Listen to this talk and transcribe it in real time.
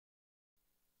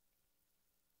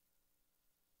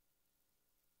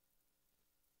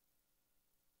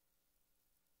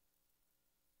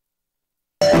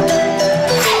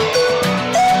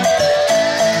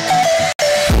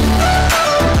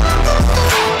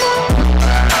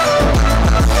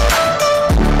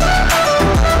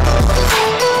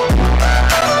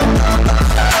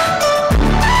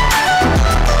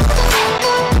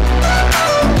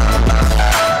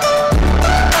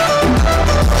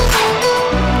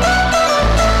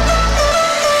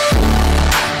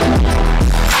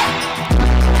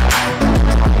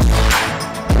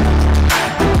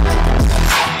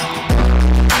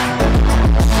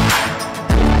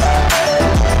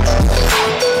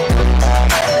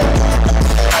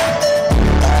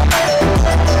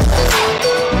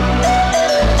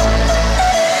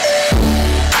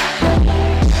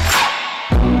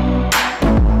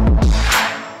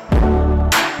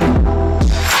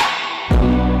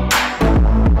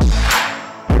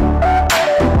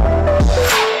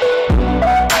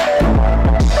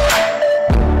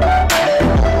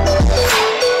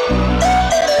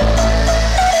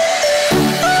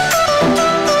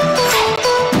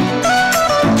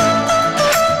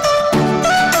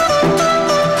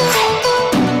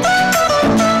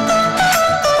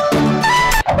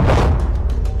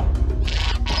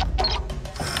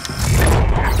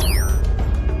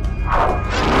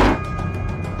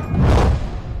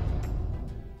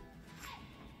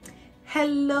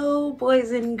Hello,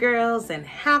 boys and girls, and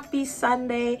happy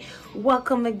Sunday.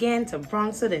 Welcome again to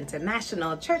Bronxwood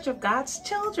International Church of God's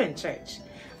Children Church.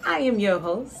 I am your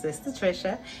host, Sister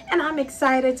Trisha, and I'm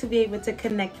excited to be able to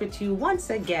connect with you once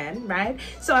again, right?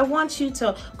 So I want you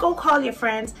to go call your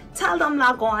friends, tell them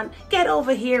log on, get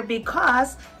over here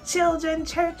because Children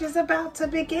Church is about to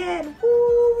begin.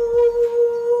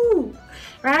 Woo!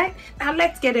 Right? Now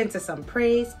let's get into some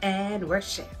praise and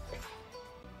worship.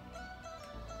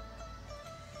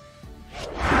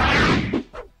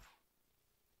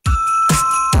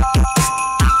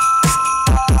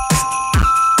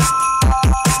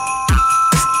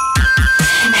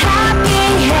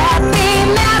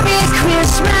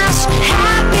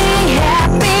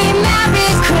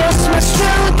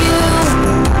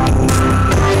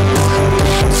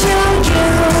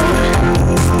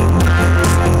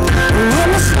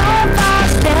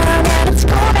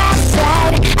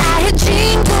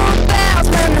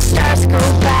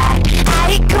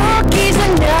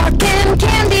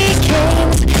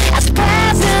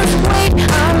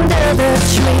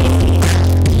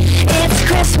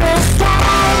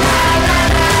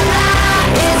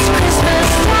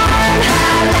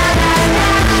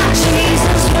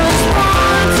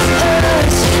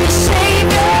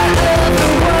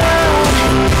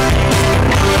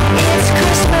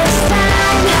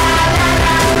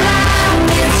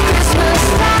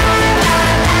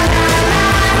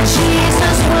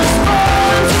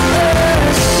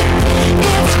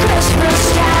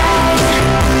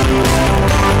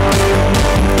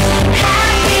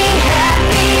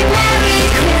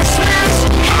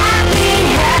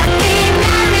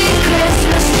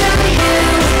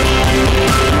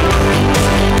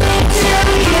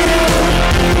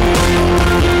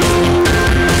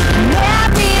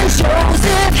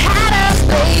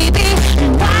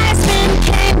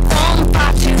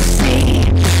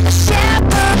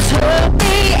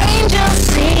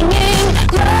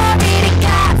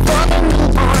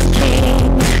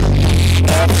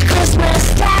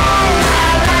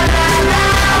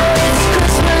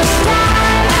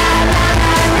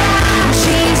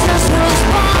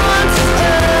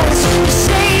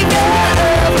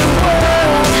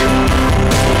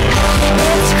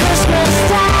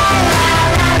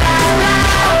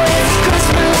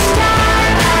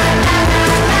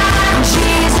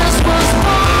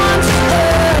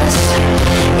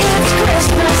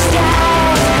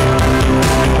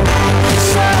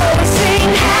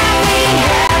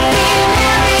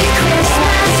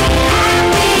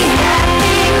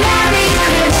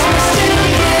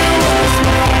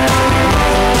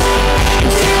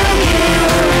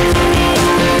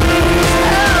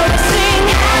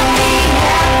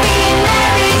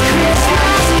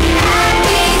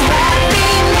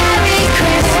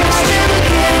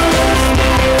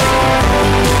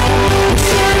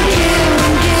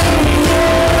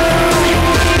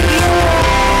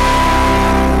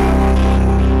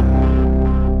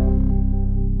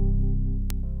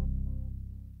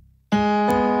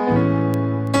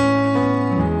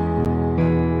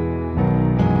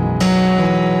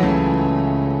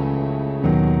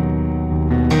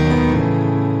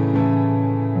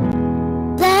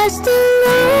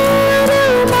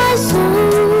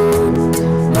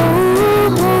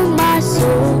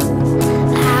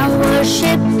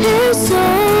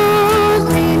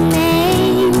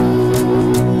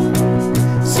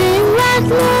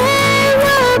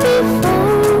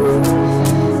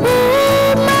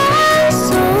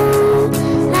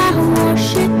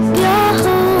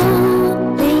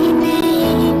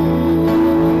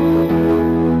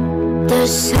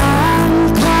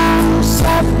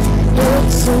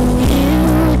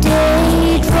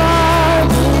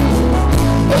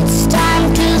 It's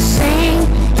time to sing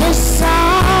this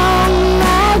song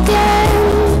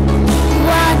again.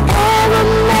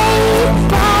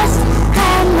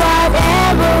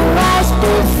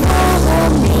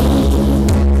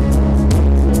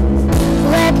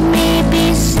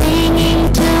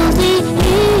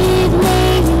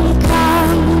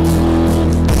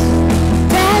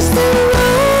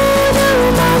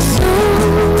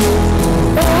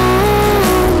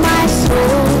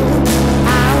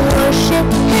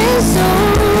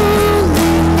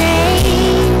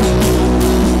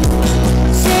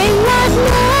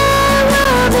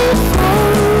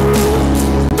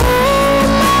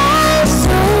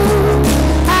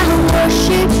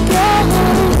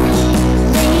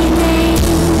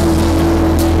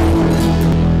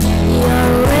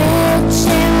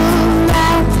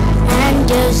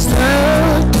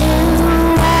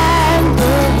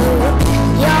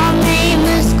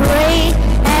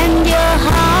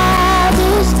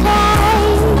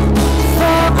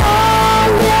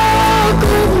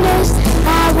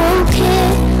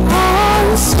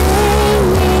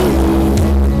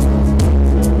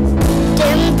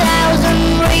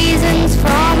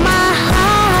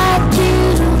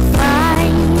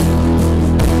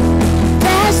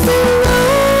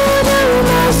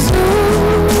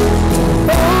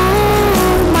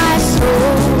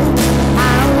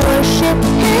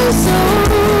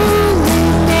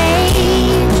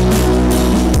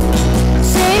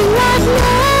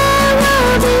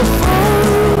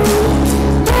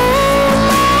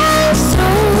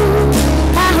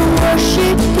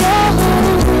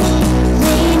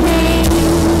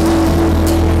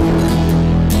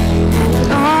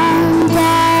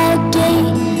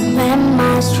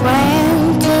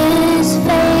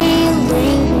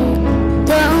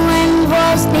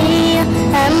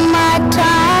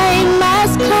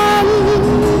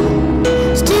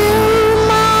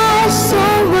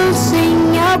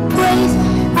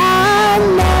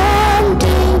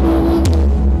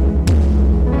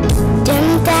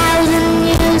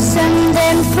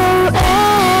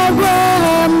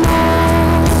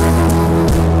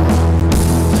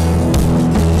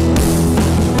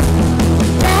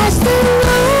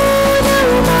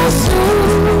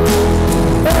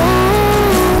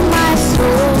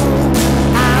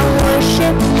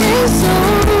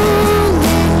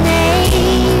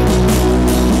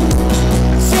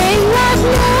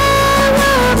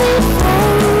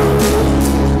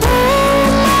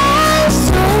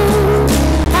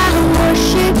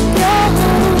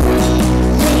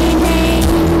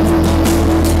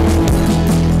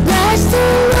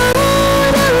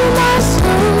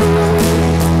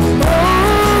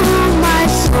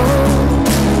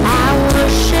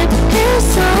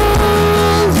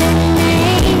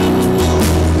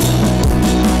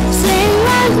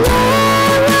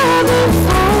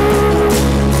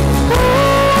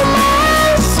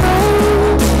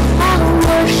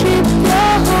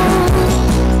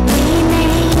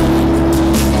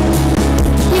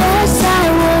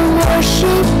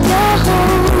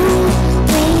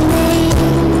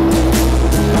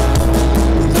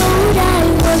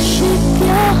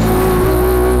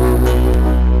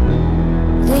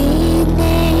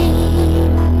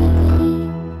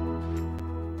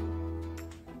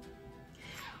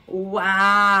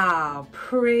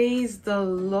 Praise the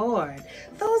Lord.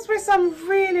 Those were some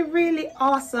really, really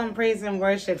awesome praise and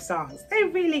worship songs. They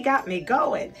really got me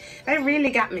going. They really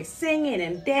got me singing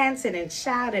and dancing and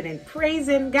shouting and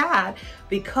praising God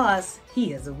because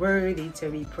He is worthy to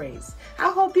be praised.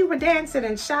 I hope you were dancing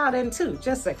and shouting too,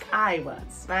 just like I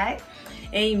was, right?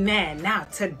 Amen. Now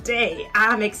today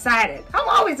I'm excited. I'm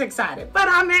always excited, but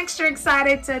I'm extra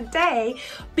excited today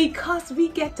because we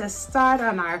get to start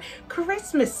on our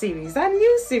Christmas series, our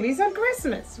new series on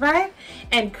Christmas, right?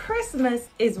 And Christmas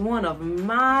is one of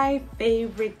my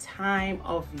favorite time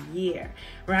of year,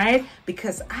 right?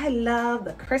 Because I love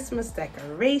the Christmas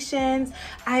decorations.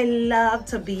 I love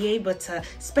to be able to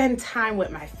spend time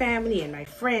with my family and my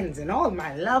friends and all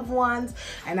my loved ones.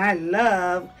 And I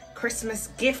love Christmas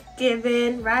gift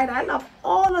giving, right? I love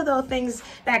all of those things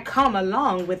that come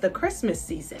along with the Christmas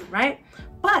season, right?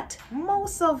 But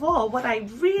most of all, what I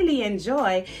really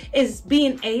enjoy is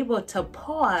being able to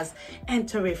pause and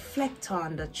to reflect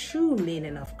on the true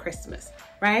meaning of Christmas,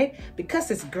 right? Because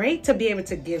it's great to be able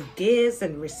to give gifts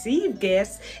and receive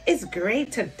gifts. It's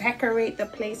great to decorate the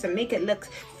place and make it look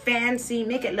fancy,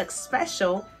 make it look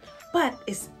special. But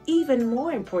it's even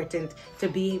more important to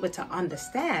be able to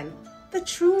understand the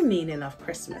true meaning of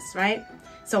Christmas, right?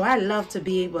 So I love to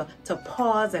be able to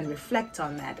pause and reflect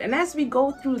on that. And as we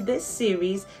go through this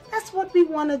series, that's what we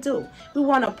want to do. We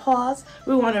want to pause.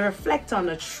 We want to reflect on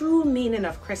the true meaning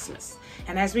of Christmas.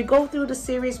 And as we go through the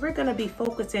series, we're going to be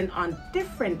focusing on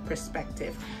different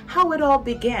perspectives. How it all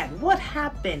began. What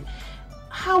happened?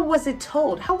 How was it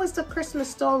told? How was the Christmas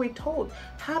story told?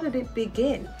 How did it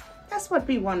begin? That's what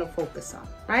we want to focus on,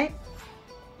 right?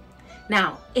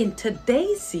 Now, in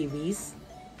today's series,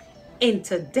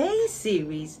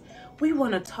 we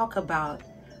want to talk about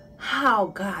how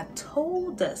God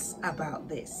told us about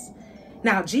this.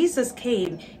 Now, Jesus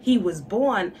came, He was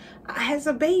born as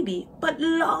a baby, but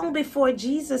long before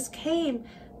Jesus came,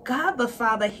 God the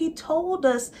Father, He told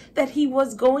us that He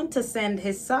was going to send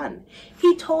His Son.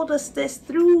 He told us this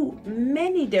through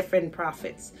many different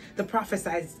prophets. The prophet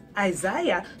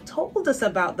Isaiah told us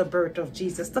about the birth of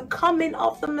Jesus, the coming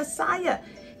of the Messiah.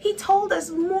 He told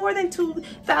us more than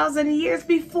 2,000 years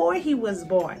before He was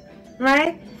born,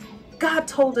 right? God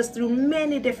told us through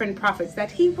many different prophets that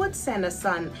He would send a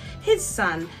son, His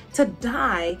Son, to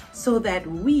die so that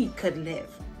we could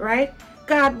live, right?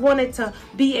 God wanted to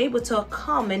be able to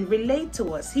come and relate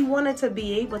to us. He wanted to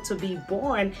be able to be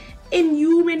born in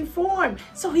human form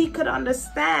so He could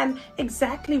understand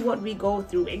exactly what we go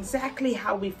through, exactly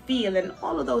how we feel and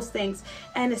all of those things.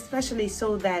 And especially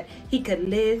so that He could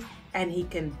live and He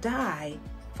can die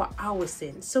for our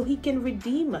sins, so He can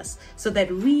redeem us, so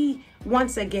that we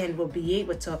once again will be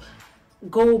able to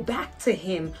go back to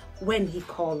Him when He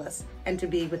calls us and to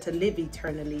be able to live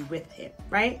eternally with Him,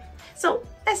 right? So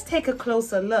let's take a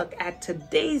closer look at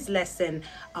today's lesson,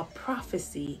 A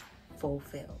Prophecy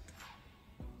Fulfilled.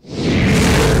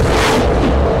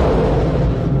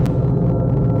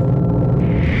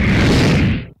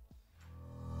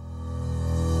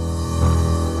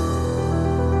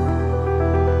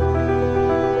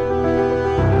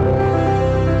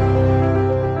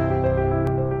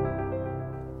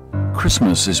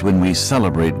 Christmas is when we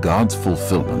celebrate God's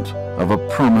fulfillment of a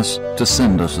promise to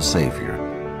send us a Savior.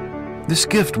 This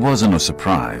gift wasn't a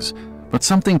surprise, but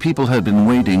something people had been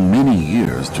waiting many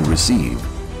years to receive.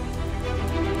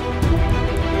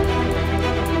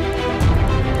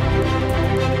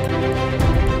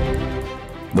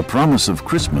 The promise of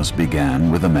Christmas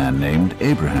began with a man named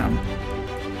Abraham.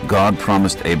 God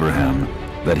promised Abraham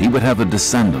that he would have a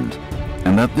descendant,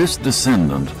 and that this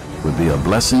descendant would be a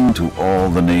blessing to all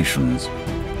the nations.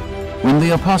 When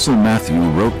the Apostle Matthew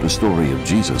wrote the story of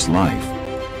Jesus' life,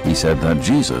 he said that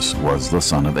Jesus was the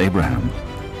son of Abraham.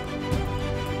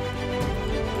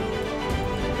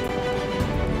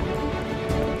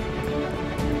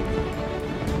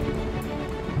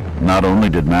 Not only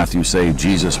did Matthew say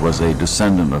Jesus was a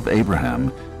descendant of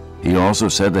Abraham, he also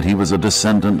said that he was a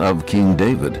descendant of King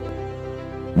David.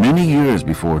 Many years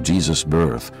before Jesus'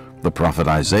 birth, the prophet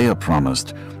Isaiah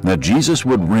promised that Jesus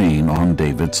would reign on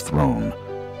David's throne.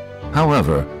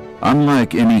 However,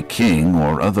 unlike any king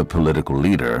or other political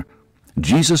leader,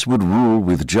 Jesus would rule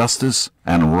with justice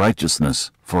and righteousness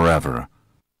forever.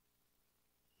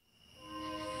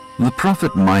 The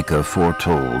prophet Micah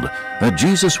foretold that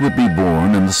Jesus would be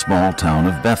born in the small town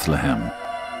of Bethlehem.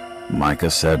 Micah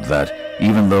said that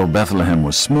even though Bethlehem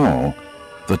was small,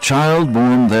 the child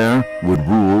born there would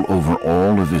rule over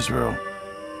all of Israel.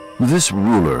 This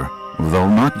ruler, though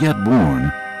not yet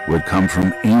born, would come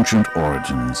from ancient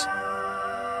origins.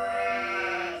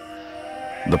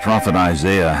 The prophet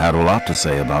Isaiah had a lot to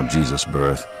say about Jesus'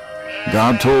 birth.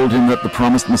 God told him that the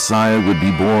promised Messiah would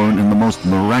be born in the most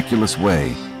miraculous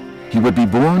way. He would be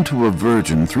born to a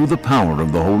virgin through the power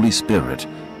of the Holy Spirit.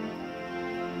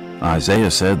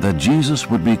 Isaiah said that Jesus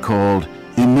would be called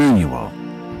Emmanuel,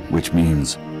 which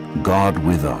means God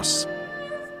with us.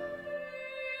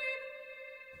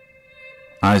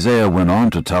 Isaiah went on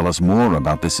to tell us more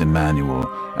about this Emmanuel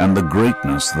and the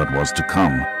greatness that was to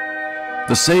come.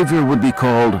 The Savior would be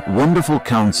called Wonderful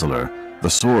Counselor, the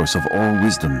source of all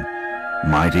wisdom,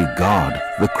 Mighty God,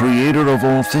 the Creator of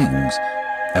all things,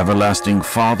 Everlasting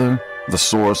Father, the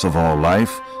source of all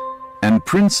life, and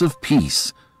Prince of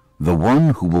Peace, the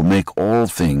one who will make all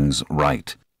things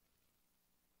right.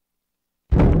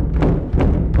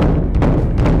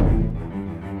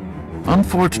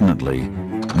 Unfortunately,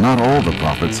 not all the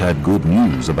prophets had good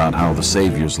news about how the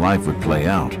Savior's life would play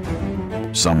out.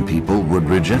 Some people would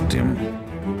reject him.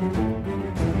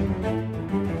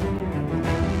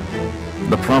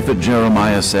 The prophet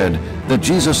Jeremiah said that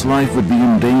Jesus' life would be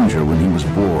in danger when he was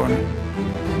born.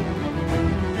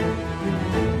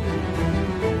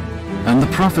 And the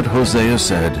prophet Hosea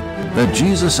said that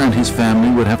Jesus and his family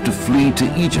would have to flee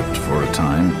to Egypt for a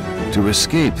time to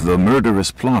escape the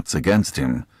murderous plots against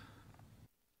him.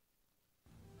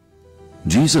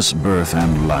 Jesus' birth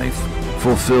and life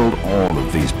fulfilled all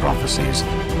of these prophecies,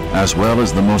 as well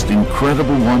as the most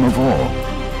incredible one of all.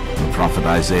 The prophet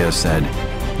Isaiah said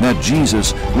that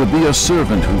Jesus would be a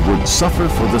servant who would suffer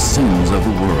for the sins of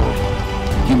the world.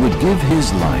 He would give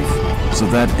his life so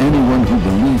that anyone who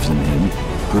believes in him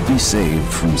could be saved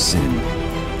from sin.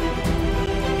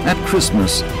 At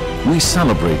Christmas, we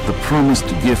celebrate the promised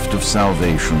gift of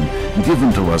salvation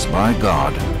given to us by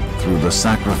God through the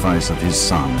sacrifice of his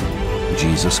Son,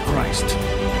 Jesus Christ.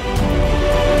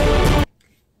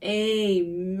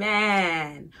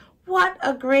 Amen. What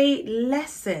a great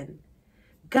lesson.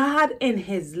 God in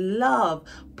his love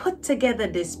put together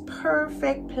this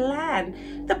perfect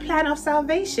plan, the plan of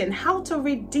salvation, how to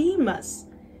redeem us.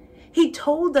 He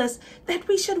told us that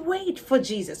we should wait for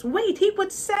Jesus. Wait, he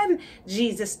would send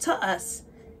Jesus to us.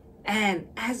 And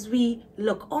as we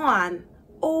look on,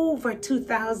 over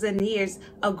 2,000 years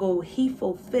ago, he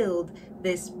fulfilled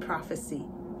this prophecy.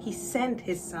 He sent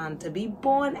his son to be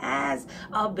born as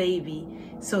a baby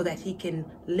so that he can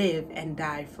live and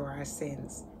die for our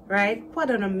sins, right? What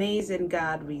an amazing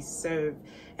God we serve,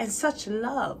 and such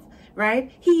love,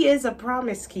 right? He is a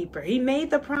promise keeper. He made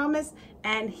the promise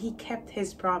and he kept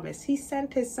his promise. He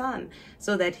sent his son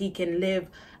so that he can live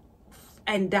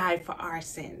and die for our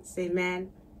sins.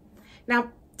 Amen.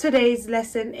 Now, today's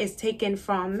lesson is taken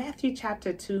from Matthew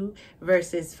chapter 2,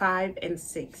 verses 5 and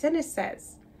 6. And it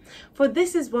says, "For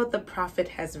this is what the prophet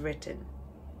has written.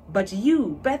 But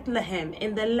you, Bethlehem,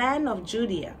 in the land of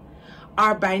Judea,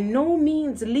 are by no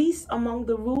means least among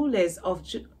the rulers of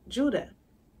Judah.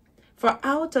 For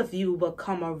out of you will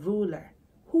come a ruler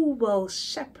who will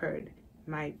shepherd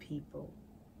my people."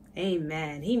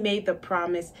 Amen. He made the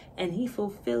promise and he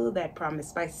fulfilled that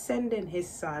promise by sending his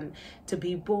son to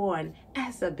be born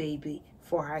as a baby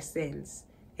for our sins.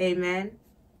 Amen.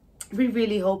 We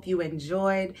really hope you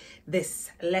enjoyed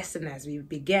this lesson as we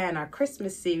began our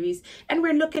Christmas series, and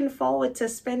we're looking forward to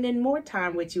spending more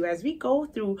time with you as we go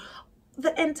through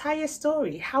the entire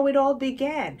story, how it all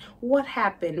began, what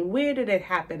happened, where did it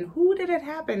happen, who did it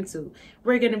happen to.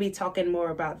 We're going to be talking more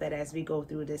about that as we go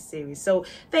through this series. So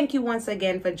thank you once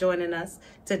again for joining us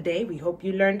today. We hope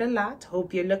you learned a lot.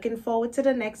 Hope you're looking forward to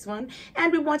the next one.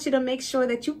 And we want you to make sure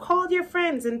that you call your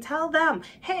friends and tell them,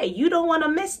 hey, you don't want to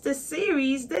miss this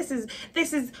series. This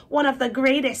is one of the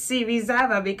greatest series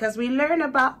ever, because we learn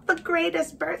about the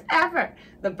greatest birth ever,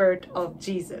 the birth of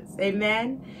Jesus.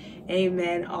 Amen.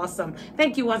 Amen. Awesome.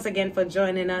 Thank you once again for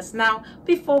joining us. Now,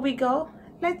 before we go,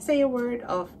 let's say a word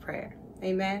of prayer.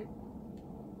 Amen.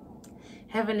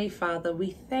 Heavenly Father,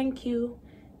 we thank you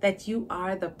that you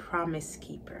are the promise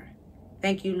keeper.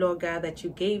 Thank you, Lord God, that you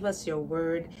gave us your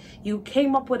word. You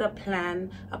came up with a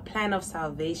plan of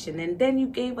salvation, and then you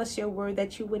gave us your word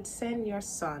that you would send your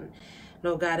son,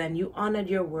 Lord God, and you honored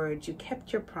your word. You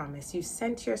kept your promise. You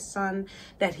sent your son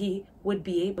that he would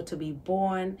be able to be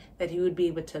born, that he would be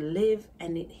able to live,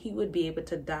 and he would be able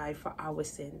to die for our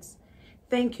sins.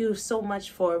 Thank you so much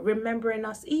for remembering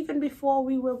us even before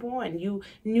we were born. You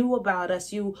knew about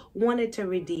us. You wanted to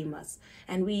redeem us,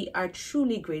 and we are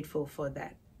truly grateful for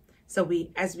that. So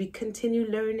as we continue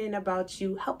learning about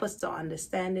you, help us to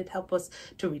understand it, help us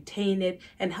to retain it,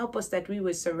 and help us that we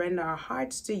would surrender our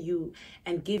hearts to you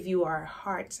and give you our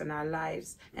hearts and our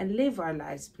lives and live our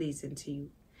lives pleasing to you.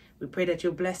 We pray that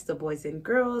you'll bless the boys and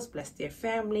girls, bless their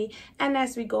family, and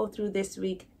as we go through this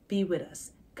week, be with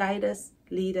us. Guide us,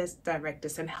 lead us, direct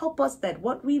us, and help us that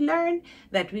what we learn,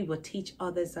 that we will teach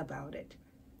others about it.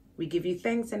 We give you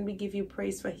thanks and we give you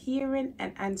praise for hearing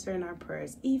and answering our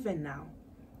prayers, even now.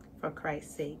 For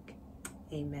Christ's sake,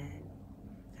 amen.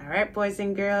 All right, boys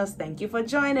and girls, thank you for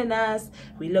joining us.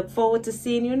 We look forward to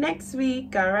seeing you next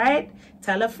week, all right?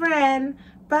 Tell a friend.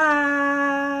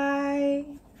 Bye.